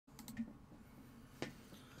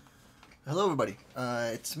Hello everybody,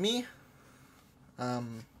 it's me,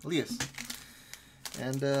 Elias,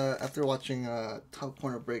 and after watching Top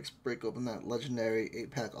Corner Breaks break open that legendary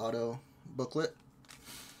 8-pack auto booklet,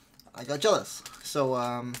 I got jealous. So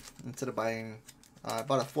instead of buying, I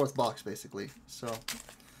bought a 4th box basically. So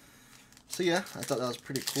yeah, I thought that was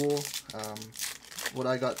pretty cool. What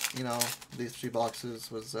I got, these 3 boxes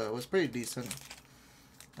was pretty decent.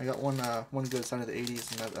 I got one good sign of the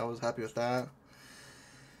 80s, and I was happy with that.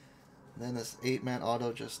 Then this 8-man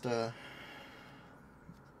auto just, well,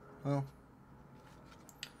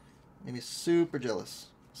 made me super jealous.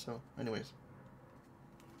 So, anyways.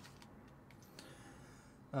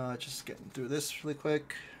 Just getting through this really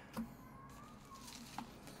quick.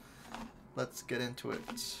 Let's get into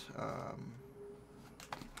it. I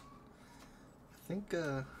think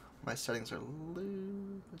my settings are a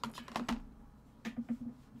little bit...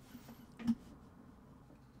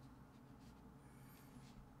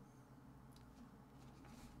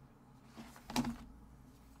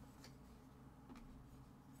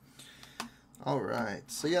 Alright,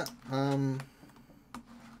 so yeah,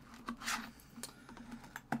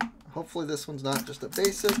 hopefully this one's not just a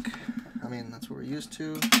basic. I mean, that's what we're used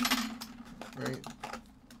to, right?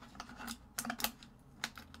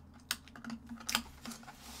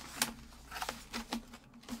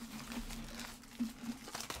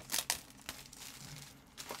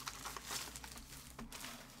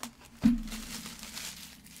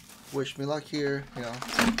 Wish me luck here,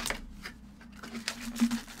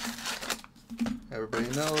 Everybody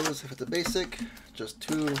knows if it's a basic, just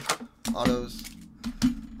 2 autos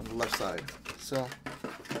on the left side. So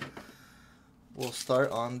we'll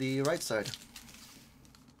start on the right side.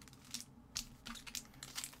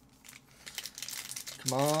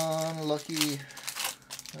 Come on, lucky.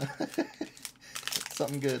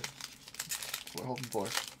 Something good. That's what we're hoping for.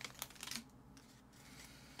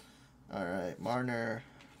 Alright, Marner,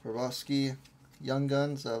 Bobrovsky, Young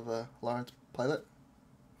Guns of Lawrence Pilot.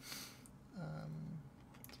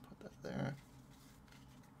 Let's put that there.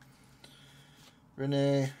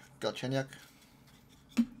 Rene Galchenyuk.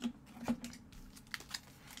 Keep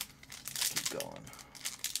going.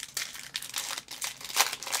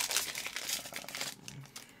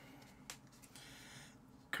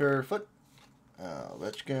 Kerfoot.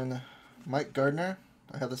 Ovechkin. Mike Gardner.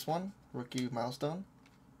 I have this one. Rookie milestone.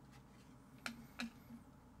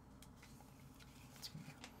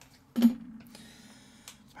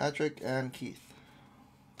 Patrick and Keith.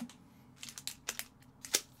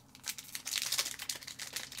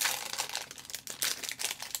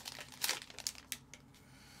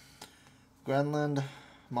 Granlund,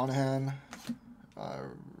 Monahan,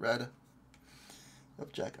 red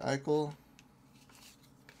of Jack Eichel,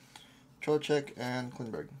 Trocheck, and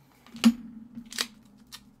Klingberg.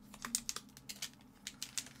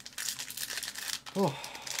 Oh,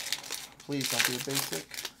 please don't be a basic,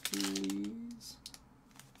 please.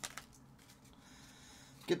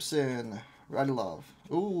 Gibson, Radulov.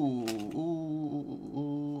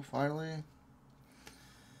 Ooh, finally.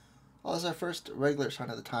 Oh, this is our first regular sign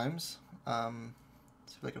of the times.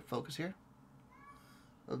 See if I can focus here.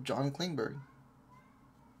 Of John Klingberg.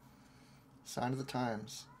 Sign of the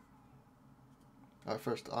times. Our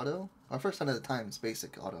first auto. Our first sign of the times,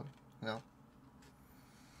 basic auto.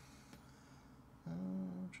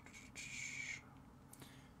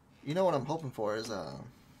 You know what I'm hoping for is a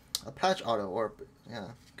patch auto, or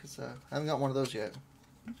because I haven't got one of those yet.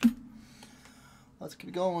 Let's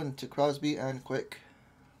keep going to Crosby and Quick.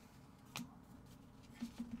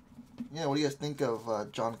 Yeah, what do you guys think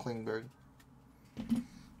of John Klingberg?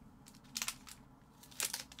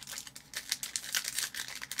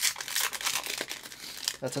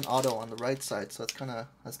 That's an auto on the right side, so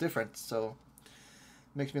that's different. So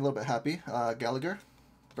makes me a little bit happy. Gallagher,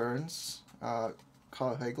 Burns, Carl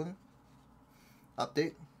Hagelin.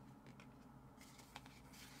 Update.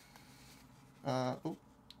 Got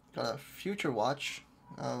a future watch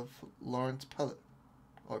of Lawrence Pilot,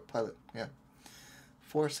 or Pilot, yeah.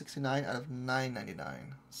 469 out of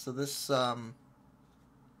 999. So this,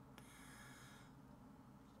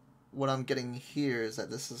 what I'm getting here is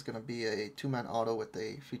that this is going to be a 2-man auto with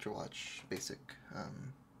a future watch basic.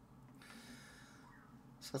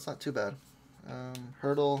 So that's not too bad.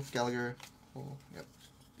 Hurdle, Gallagher, yep.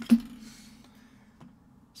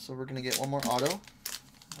 So we're going to get one more auto,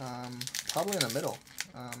 probably in the middle.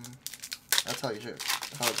 That's how it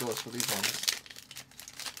goes for these ones.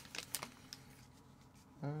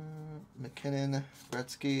 McKinnon,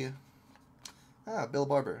 Gretzky, Bill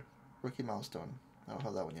Barber, rookie milestone. I don't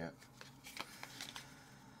have that one yet.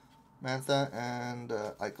 Mantha and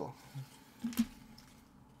Eichel.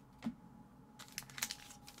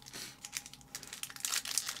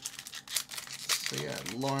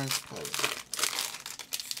 and Lawrence Taylor.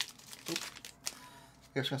 I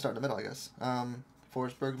guess we're gonna start in the middle, I guess.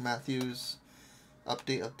 Forsberg, Matthews,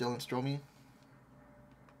 update of Dylan Stromey.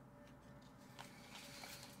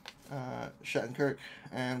 Shattenkirk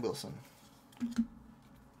and Wilson.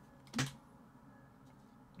 Let's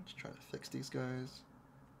try to fix these guys.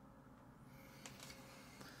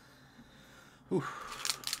 Whew.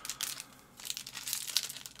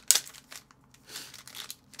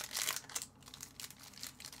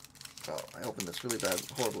 Oh, I opened this really bad,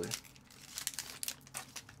 horribly.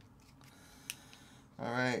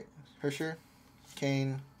 Alright, Hersher,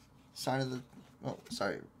 Kane, sign of the, oh,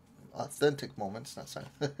 sorry, authentic moments, not sign.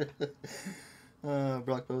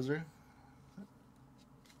 Brock Boser,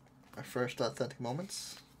 our first authentic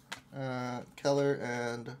moments. Keller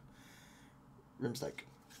and Rimsdyk.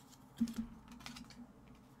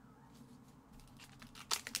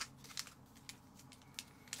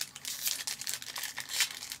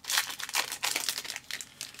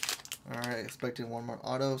 Alright, expecting one more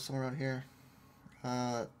auto somewhere around here.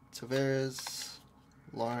 Tavares,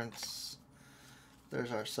 Lawrence.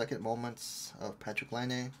 There's our second moments of Patrick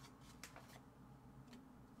Laine.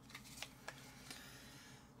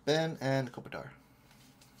 Ben and Kopitar.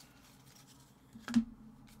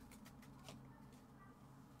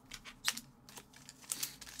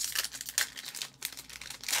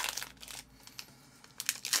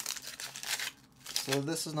 So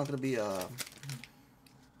this is not going to be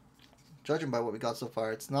judging by what we got so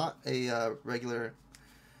far, it's not a regular.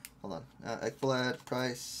 Hold on, Ekblad,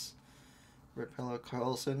 Price, Redpello,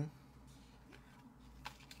 Carlson,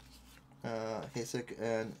 Hasek,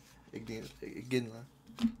 and Iginla.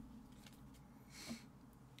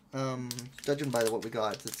 Judging by what we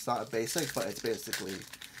got, it's not a basic, but it's basically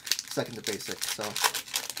second to basic, so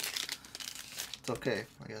it's okay,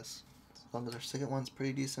 I guess. As long as our second one's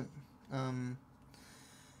pretty decent.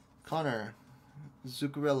 Connor,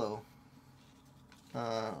 Zuccarello,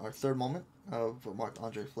 our third moment of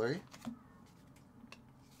Marc-Andre Fleury,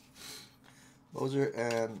 Boser,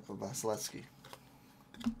 and Vasilevsky.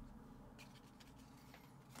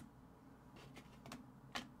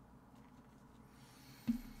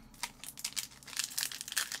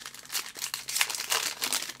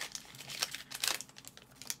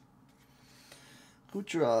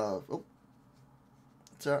 Kucherov. Oh,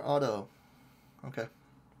 it's our auto. Okay.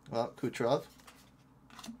 Well, Kucherov.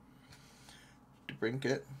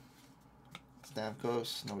 DeBrincat.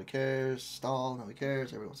 Stamkos. Nobody cares. Stahl. Nobody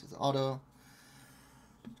cares. Everyone sees the auto.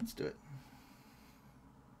 Let's do it.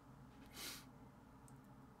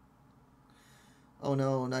 Oh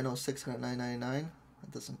no, 906 out of 999.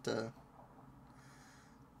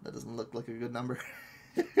 That doesn't look like a good number.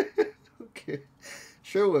 Okay.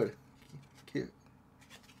 Sherwood.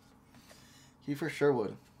 Kiefer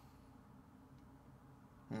Sherwood.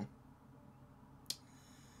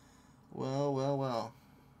 Well, well, well.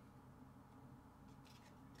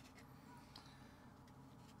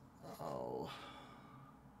 Oh.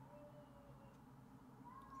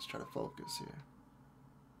 Let's try to focus here.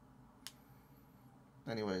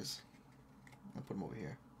 Anyways, I'll put him over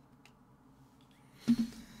here.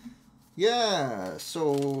 Yeah,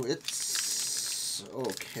 so it's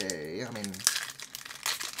okay. I mean,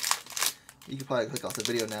 you can probably click off the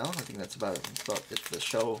video now. I think that's about it for the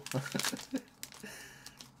show.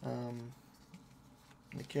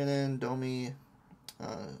 McKinnon, Domi,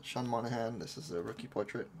 Sean Monahan. This is a rookie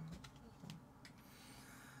portrait.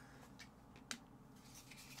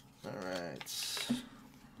 Alright.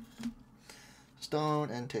 Stone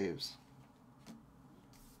and Taves.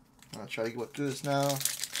 I'll try to get through this now.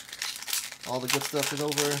 All the good stuff is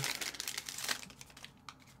over.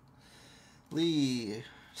 Lee,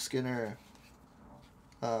 Skinner,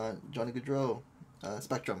 Johnny Gaudreau,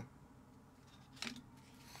 Spectrum,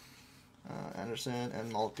 Anderson,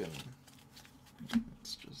 and Malkin.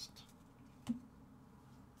 It's just...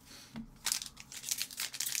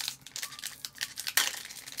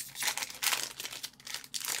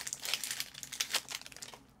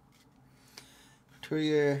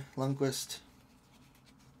 Courier, Lundqvist,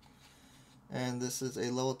 and this is a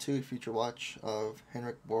level 2 feature watch of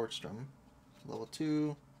Henrik Borgstrom. Level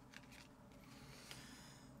 2,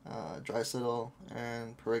 Draisaitl,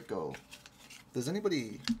 and Parayko. Does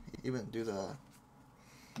anybody even do the,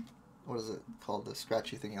 what is it called, the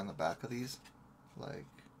scratchy thingy on the back of these? Like,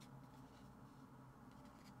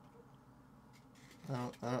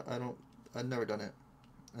 I've never done it,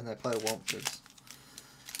 and I probably won't, because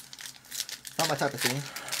not my type of thing.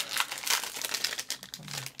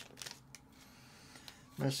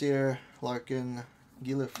 Mercier, Larkin,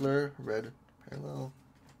 Guy Lafleur, red parallel.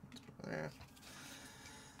 There.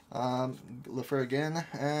 Laffer again,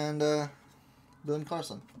 and William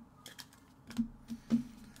Carson.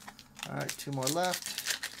 Alright, 2 more left.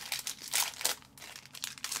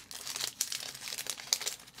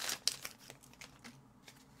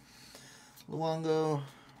 Luongo,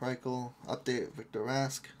 Reichel, update Victor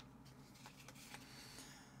Rask,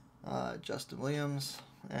 Justin Williams,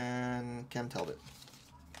 and Cam Talbot.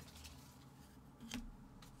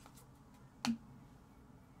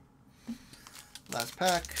 Last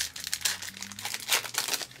pack.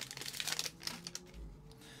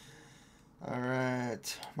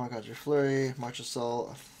 Alright, Marc-Andre Fleury, Marchessault,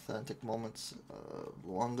 Authentic Moments,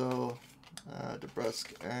 Luongo,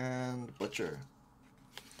 DeBrusque, and Butcher.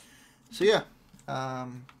 So yeah,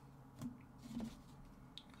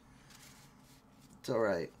 it's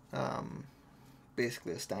alright.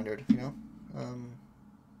 Basically a standard, you know.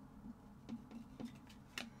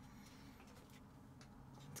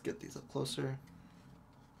 Let's get these up closer.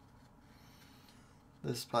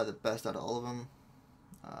 This is probably the best out of all of them.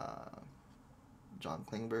 John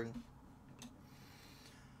Klingberg.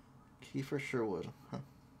 Kiefer Sherwood. Huh.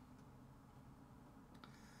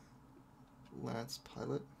 Lance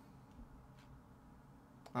Pilot.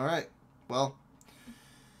 Alright, well,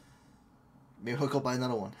 maybe I'll go buy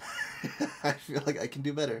another one. I feel like I can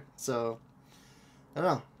do better, so, I don't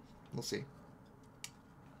know. We'll see.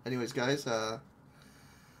 Anyways, guys, have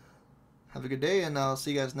a good day, and I'll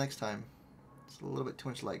see you guys next time. It's a little bit too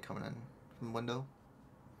much light coming in from the window.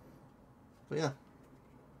 But yeah.